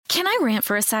Can I rant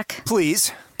for a sec?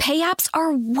 Please. Pay apps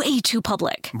are way too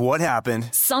public. What happened?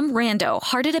 Some rando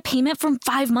hearted a payment from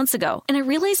 5 months ago, and I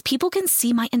realized people can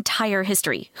see my entire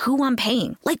history, who I'm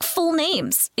paying, like full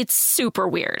names. It's super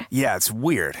weird. Yeah, it's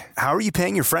weird. How are you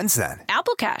paying your friends then?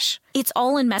 Apple Cash. It's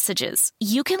all in messages.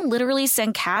 You can literally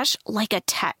send cash like a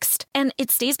text, and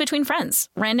it stays between friends.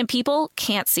 Random people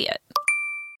can't see it.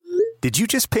 Did you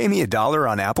just pay me $1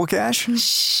 on Apple Cash?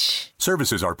 Shh.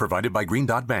 Services are provided by Green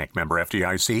Dot Bank, member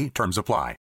FDIC. Terms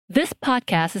apply. This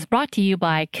podcast is brought to you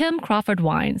by Kim Crawford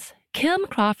Wines. Kim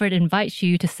Crawford invites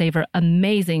you to savor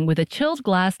amazing with a chilled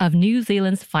glass of New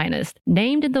Zealand's finest,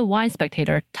 named in the Wine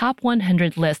Spectator Top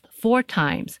 100 list 4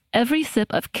 times. Every sip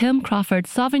of Kim Crawford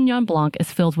Sauvignon Blanc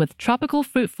is filled with tropical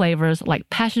fruit flavors like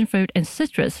passion fruit and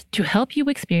citrus to help you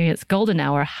experience golden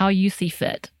hour how you see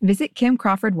fit. Visit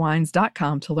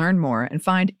KimCrawfordWines.com to learn more and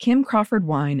find Kim Crawford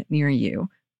Wine near you.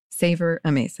 Savor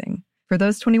amazing. For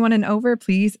those 21 and over,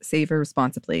 please savor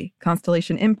responsibly.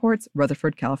 Constellation Imports,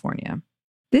 Rutherford, California.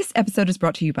 This episode is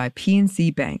brought to you by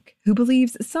PNC Bank, who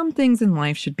believes some things in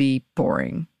life should be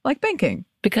boring, like banking.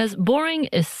 Because boring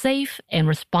is safe and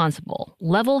responsible,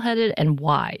 level-headed and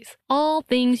wise. All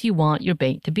things you want your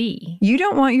bank to be. You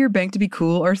don't want your bank to be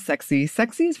cool or sexy.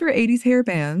 Sexy is for 80s hair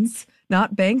bands,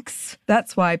 not banks.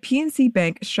 That's why PNC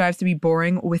Bank strives to be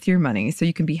boring with your money so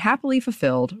you can be happily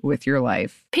fulfilled with your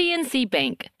life. PNC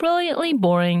Bank, brilliantly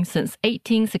boring since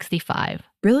 1865.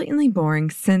 Brilliantly Boring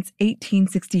Since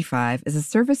 1865 is a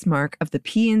service mark of the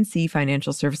PNC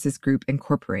Financial Services Group,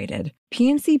 Incorporated.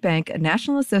 PNC Bank, a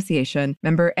National Association,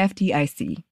 member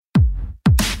FDIC.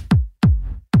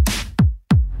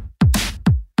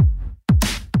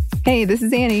 Hey, this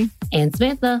is Annie. And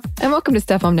Samantha. And welcome to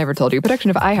Stuff Mom Never Told You, production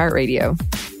of iHeartRadio.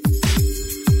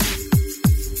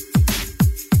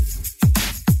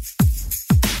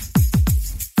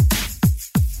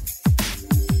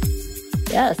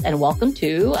 Yes, and welcome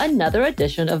to another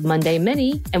edition of Monday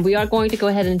Mini. And we are going to go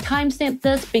ahead and timestamp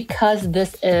this because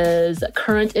this is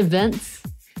current events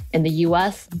in the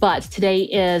U.S. But today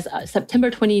is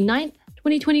September 29th,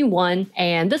 2021.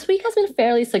 And this week has been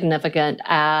fairly significant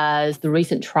as the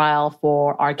recent trial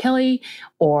for R. Kelly,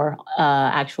 or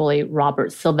actually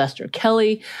Robert Sylvester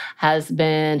Kelly, has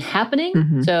been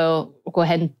happening. So we'll go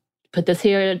ahead and put this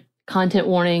here. Content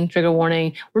warning, trigger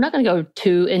warning. We're not going to go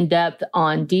too in-depth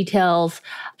on details,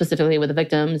 specifically with the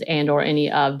victims and or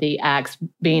any of the acts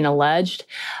being alleged.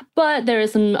 But there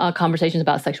is some conversations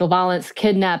about sexual violence,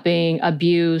 kidnapping,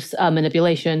 abuse,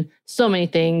 manipulation, so many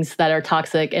things that are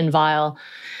toxic and vile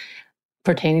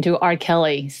pertaining to R.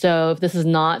 Kelly. So if this is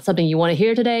not something you want to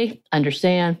hear today,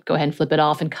 understand, go ahead and flip it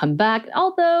off and come back.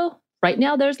 Although right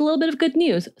now there's a little bit of good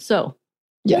news. So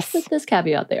just with this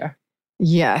caveat there.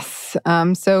 Yes.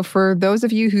 So for those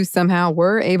of you who somehow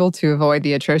were able to avoid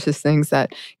the atrocious things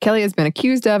that Kelly has been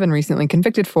accused of and recently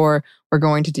convicted for, we're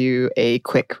going to do a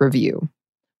quick review.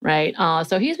 Right.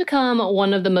 So he's become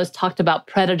one of the most talked about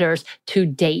predators to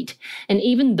date. And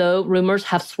even though rumors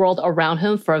have swirled around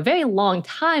him for a very long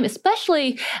time,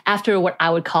 especially after what I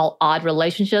would call odd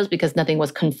relationships, because nothing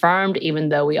was confirmed, even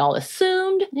though we all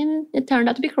assumed, and it turned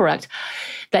out to be correct,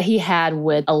 that he had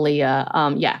with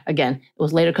Aaliyah. Again, it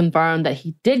was later confirmed that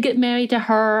he did get married to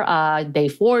her. They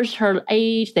forged her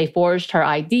age, they forged her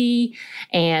ID,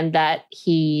 and that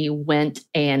he went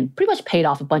and pretty much paid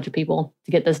off a bunch of people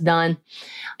to get this done.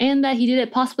 And that he did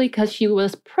it possibly because she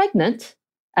was pregnant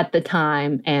at the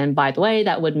time. And by the way,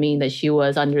 that would mean that she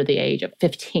was under the age of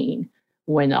 15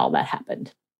 when all that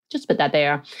happened. Just put that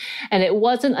there. And it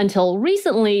wasn't until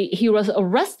recently he was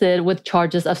arrested with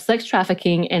charges of sex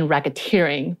trafficking and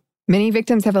racketeering. Many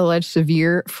victims have alleged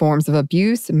severe forms of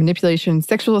abuse, manipulation,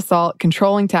 sexual assault,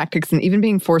 controlling tactics, and even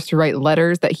being forced to write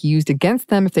letters that he used against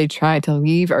them if they tried to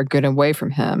leave or get away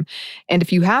from him. And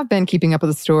if you have been keeping up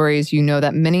with the stories, you know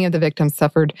that many of the victims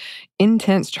suffered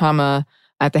intense trauma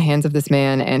at the hands of this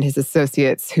man and his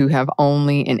associates who have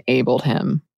only enabled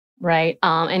him. Right.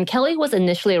 And Kelly was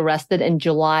initially arrested in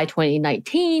July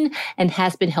 2019 and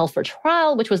has been held for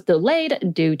trial, which was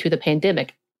delayed due to the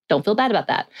pandemic. Don't feel bad about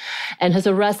that. And his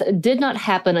arrest did not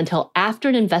happen until after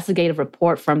an investigative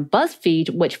report from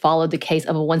BuzzFeed, which followed the case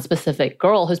of one specific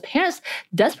girl whose parents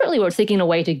desperately were seeking a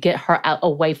way to get her out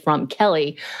away from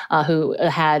Kelly, who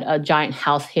had a giant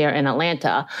house here in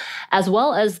Atlanta, as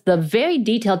well as the very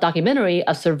detailed documentary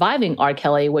of surviving R.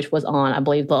 Kelly, which was on, I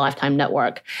believe, the Lifetime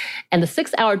Network. And the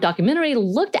 6-hour documentary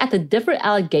looked at the different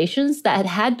allegations that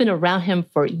had been around him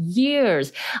for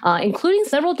years, including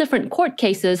several different court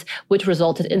cases, which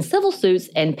resulted in civil suits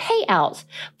and payouts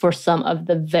for some of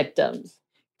the victims.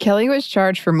 Kelly was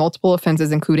charged for multiple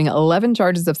offenses, including 11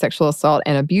 charges of sexual assault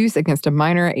and abuse against a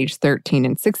minor aged 13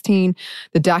 and 16.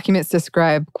 The documents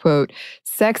describe, quote,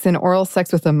 sex and oral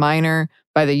sex with a minor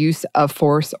by the use of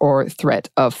force or threat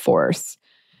of force.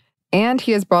 And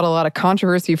he has brought a lot of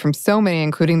controversy from so many,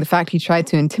 including the fact he tried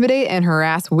to intimidate and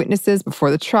harass witnesses before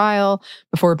the trial,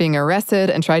 before being arrested,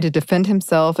 and tried to defend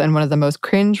himself in one of the most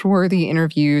cringeworthy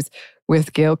interviews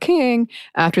with Gayle King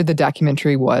after the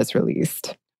documentary was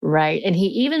released. Right. And he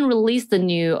even released a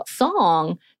new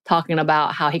song talking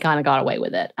about how he kind of got away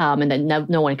with it and that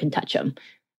no one can touch him.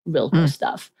 Real gross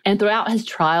stuff. And throughout his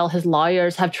trial, his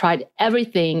lawyers have tried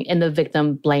everything in the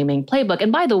victim blaming playbook.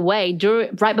 And by the way,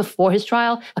 right before his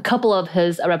trial, a couple of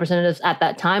his representatives at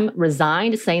that time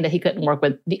resigned, saying that he couldn't work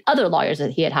with the other lawyers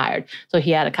that he had hired. So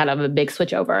he had a kind of a big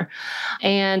switchover.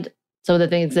 And so the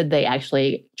things that they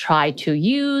actually tried to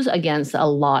use against a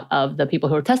lot of the people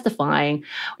who were testifying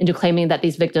into claiming that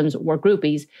these victims were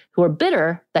groupies who were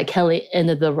bitter that Kelly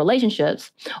ended the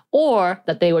relationships, or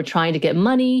that they were trying to get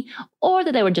money, or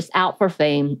that they were just out for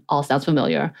fame, all sounds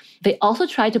familiar. They also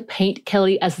tried to paint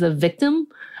Kelly as the victim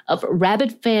of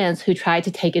rabid fans who tried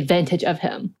to take advantage of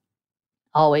him.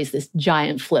 Always this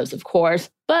giant flips, of course.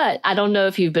 But I don't know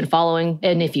if you've been following,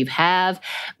 and if you have,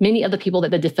 many of the people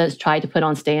that the defense tried to put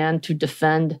on stand to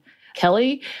defend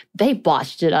Kelly, they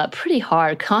botched it up pretty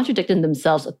hard, contradicting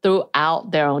themselves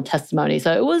throughout their own testimony.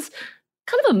 So it was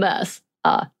kind of a mess.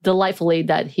 Delightfully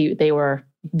that they were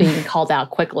being called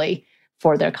out quickly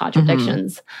for their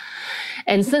contradictions.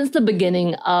 And since the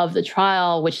beginning of the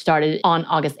trial, which started on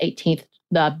August 18th,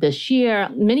 this year,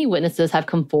 many witnesses have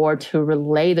come forward to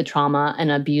relay the trauma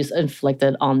and abuse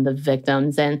inflicted on the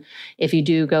victims. And if you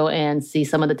do go and see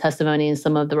some of the testimony and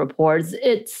some of the reports,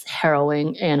 it's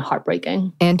harrowing and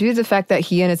heartbreaking. And due to the fact that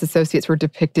he and his associates were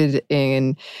depicted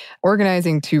in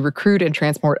organizing to recruit and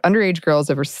transport underage girls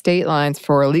over state lines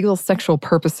for illegal sexual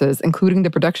purposes, including the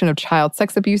production of child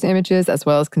sex abuse images, as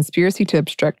well as conspiracy to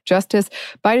obstruct justice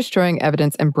by destroying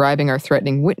evidence and bribing or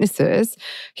threatening witnesses,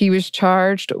 he was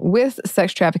charged with sex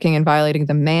trafficking and violating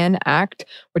the Mann Act,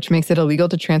 which makes it illegal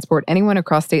to transport anyone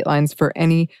across state lines for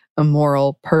any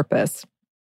immoral purpose.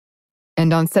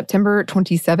 And on September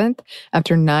 27th,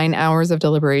 after 9 hours of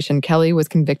deliberation, Kelly was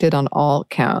convicted on all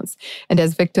counts. And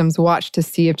as victims watched to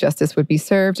see if justice would be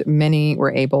served, many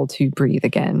were able to breathe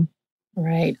again.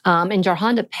 Right. And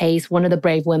Jarhonda Pace, one of the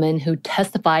brave women who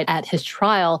testified at his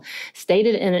trial,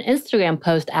 stated in an Instagram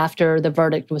post after the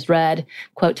verdict was read,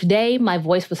 quote, "Today, my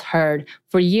voice was heard.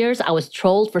 For years, I was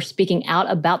trolled for speaking out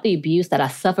about the abuse that I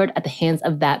suffered at the hands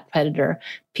of that predator.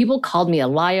 People called me a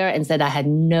liar and said I had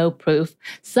no proof.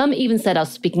 Some even said I was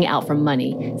speaking out for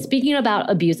money. Speaking about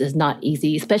abuse is not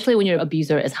easy, especially when your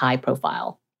abuser is high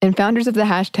profile." And founders of the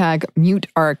hashtag Mute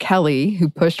R. Kelly, who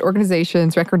pushed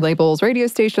organizations, record labels, radio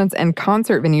stations, and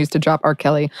concert venues to drop R.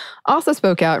 Kelly, also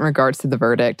spoke out in regards to the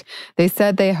verdict. They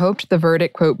said they hoped the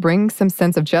verdict, quote, brings some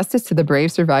sense of justice to the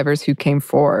brave survivors who came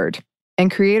forward.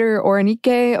 And creator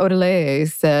Orenike Odele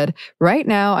said, "Right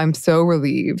now, I'm so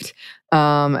relieved."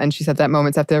 And she said that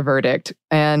moments after the verdict,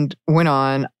 and went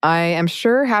on, "I am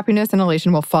sure happiness and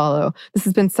elation will follow. This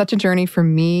has been such a journey for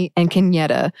me and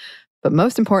Kenyatta, but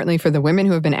most importantly for the women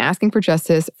who have been asking for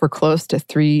justice for close to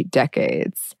 3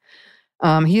 decades.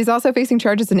 He is also facing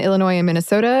charges in Illinois and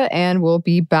Minnesota and will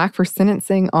be back for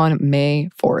sentencing on May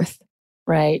 4th.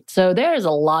 Right. So there is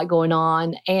a lot going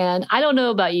on. And I don't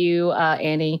know about you,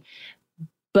 Annie,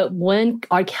 but when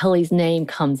R. Kelly's name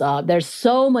comes up, there's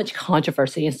so much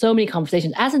controversy and so many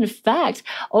conversations. As in fact,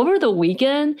 over the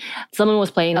weekend, someone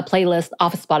was playing a playlist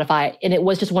off of Spotify, and it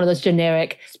was just one of those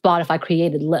generic Spotify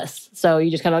created lists. So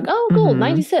you just kind of like, oh, cool,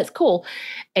 96, cool.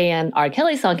 And R.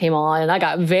 Kelly's song came on, and I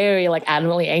got very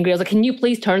adamantly angry. I was like, can you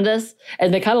please turn this?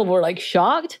 And they kind of were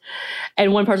shocked.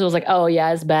 And one person was like, oh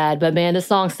yeah, it's bad, but man, this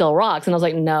song still rocks. And I was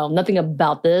like, no, nothing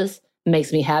about this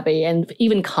makes me happy. And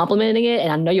even complimenting it,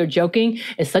 and I know you're joking,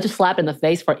 is such a slap in the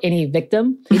face for any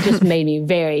victim. It just made me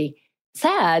very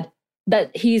sad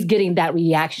that he's getting that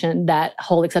reaction, that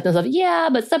whole acceptance of, yeah,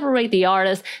 but separate the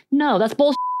artist. No, that's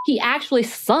bullshit. He actually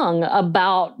sung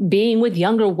about being with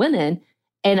younger women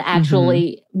and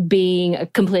actually being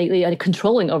completely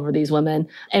controlling over these women,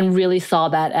 and really saw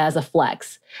that as a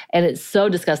flex. And it's so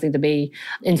disgusting to me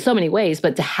in so many ways,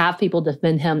 but to have people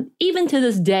defend him, even to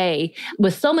this day,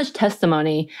 with so much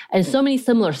testimony and so many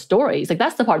similar stories,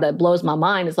 that's the part that blows my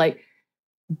mind. It's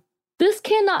this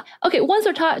cannot, okay, once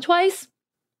or twice,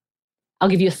 I'll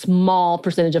give you a small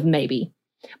percentage of maybe.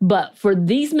 But for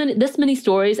this many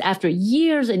stories after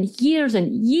years and years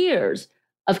and years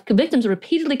of victims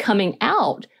repeatedly coming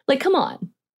out, come on.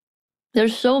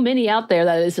 There's so many out there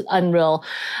that is unreal.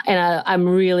 And I'm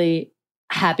really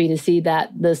happy to see that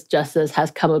this justice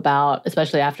has come about,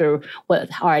 especially after what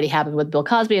already happened with Bill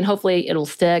Cosby, and hopefully it'll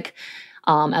stick,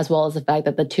 as well as the fact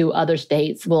that the 2 other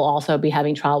states will also be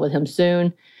having trial with him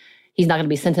soon. He's not going to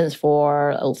be sentenced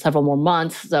for several more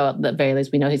months, so at the very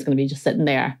least, we know he's going to be just sitting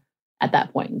there at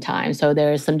that point in time. So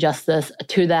there is some justice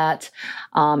to that,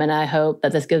 and I hope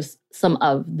that this gives some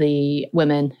of the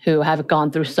women who have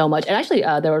gone through so much, and actually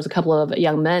there was a couple of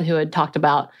young men who had talked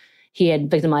about he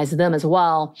had victimized them as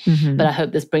well. But I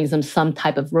hope this brings them some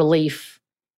type of relief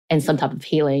and some type of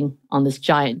healing on this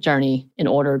giant journey in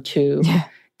order to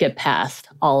get past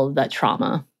all of that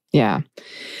trauma. Yeah.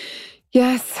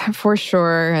 Yes, for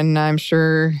sure. And I'm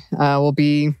sure we'll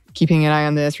be keeping an eye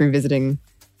on this, revisiting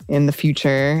in the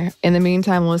future. In the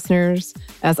meantime, listeners,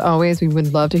 as always, we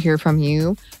would love to hear from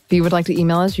you. If you would like to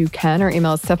email us, you can, or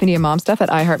email us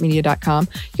stephanie@momstuff@iheartmedia.com.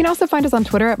 You can also find us on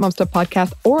Twitter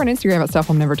 @momstuffpodcast or on Instagram @Stuff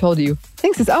Mom Never Told You.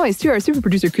 Thanks as always to our super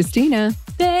producer, Christina.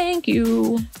 Thank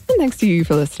you. And thanks to you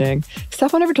for listening.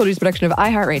 Stuff Mom Never Told You is a production of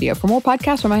iHeartRadio. For more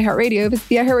podcasts from iHeartRadio, visit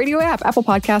the iHeartRadio app, Apple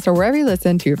Podcasts, or wherever you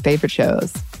listen to your favorite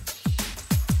shows.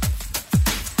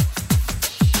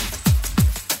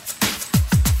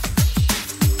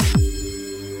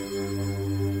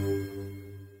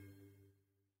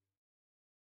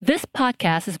 This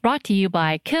podcast is brought to you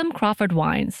by Kim Crawford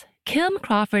Wines. Kim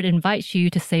Crawford invites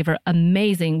you to savor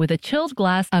amazing with a chilled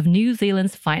glass of New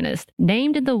Zealand's finest,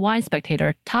 named in the Wine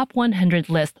Spectator Top 100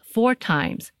 list 4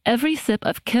 times. Every sip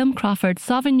of Kim Crawford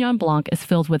Sauvignon Blanc is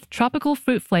filled with tropical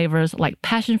fruit flavors like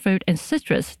passion fruit and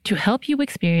citrus to help you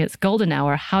experience golden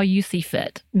hour how you see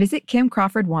fit. Visit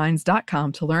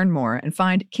KimCrawfordWines.com to learn more and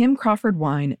find Kim Crawford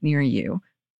Wine near you.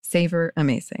 Savor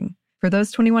amazing. For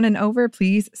those 21 and over,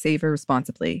 please savor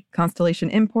responsibly. Constellation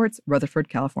Imports, Rutherford,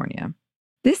 California.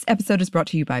 This episode is brought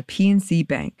to you by PNC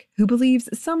Bank, who believes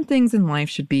some things in life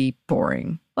should be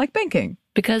boring, like banking.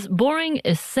 Because boring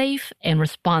is safe and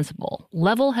responsible,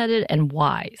 level-headed and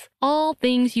wise. All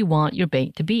things you want your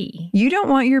bank to be. You don't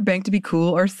want your bank to be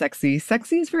cool or sexy.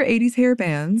 Sexy is for 80s hair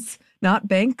bands, not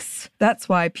banks. That's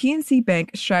why PNC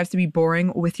Bank strives to be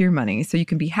boring with your money so you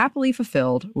can be happily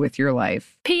fulfilled with your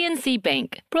life. PNC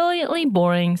Bank, brilliantly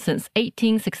boring since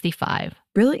 1865.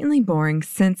 Brilliantly Boring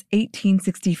Since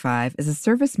 1865 is a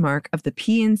service mark of the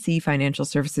PNC Financial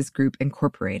Services Group,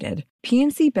 Incorporated.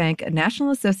 PNC Bank, a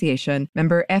National Association,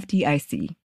 member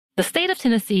FDIC. The state of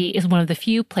Tennessee is one of the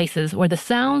few places where the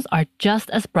sounds are just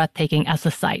as breathtaking as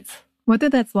the sights. Whether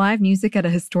that's live music at a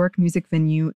historic music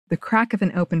venue, the crack of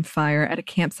an open fire at a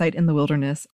campsite in the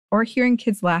wilderness, or hearing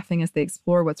kids laughing as they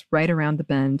explore what's right around the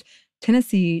bend,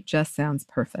 Tennessee just sounds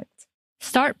perfect.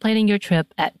 Start planning your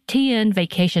trip at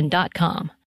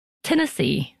tnvacation.com.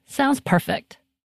 Tennessee sounds perfect.